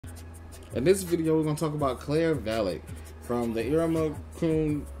In this video, we're gonna talk about Clara Valac from the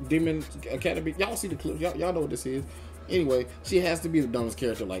Iruma-Kun Demon Academy. Y'all see the clip? Y'all know what this is. Anyway, she has to be the dumbest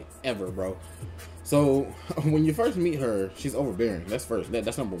character like ever, bro. So when you first meet her, she's overbearing. That's first.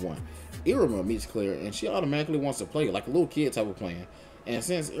 That's number one. Iruma meets Clara, and she automatically wants to play like a little kid type of playing. And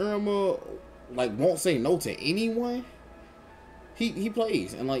since Iruma like won't say no to anyone, he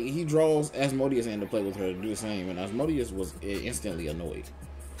plays, and like he draws Asmodeus in to play with her to do the same. And Asmodeus was instantly annoyed.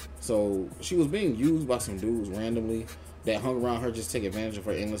 So she was being used by some dudes randomly that hung around her, just take advantage of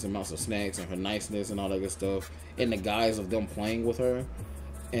her endless amounts of snacks and her niceness and all that good stuff in the guise of them playing with her.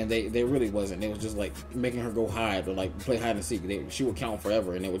 And they really wasn't. They was just like making her go hide or like play hide and seek. She would count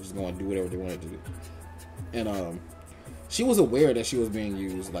forever, and they would just go and do whatever they wanted to do. And she was aware that she was being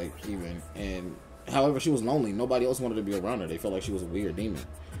used, like even. And however, she was lonely. Nobody else wanted to be around her. They felt like she was a weird demon.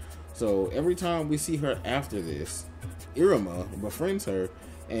 So every time we see her after this, Iruma befriends her,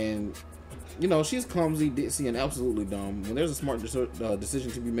 and you know she's clumsy, ditzy, and absolutely dumb. When there's a smart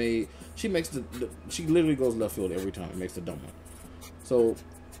decision to be made, she makes she literally goes left field every time and makes the dumb one. So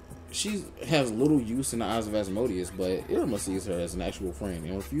she has little use in the eyes of Asmodeus, but Iruma sees her as an actual friend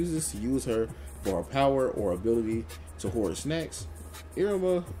and refuses to use her for her power or ability to hoard snacks.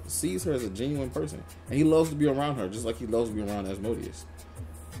 Iruma sees her as a genuine person, and he loves to be around her just like he loves to be around Asmodeus.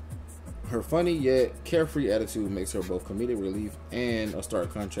 Her funny yet carefree attitude makes her both comedic relief and a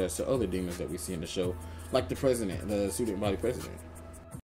stark contrast to other demons that we see in the show, like the president, the student body president.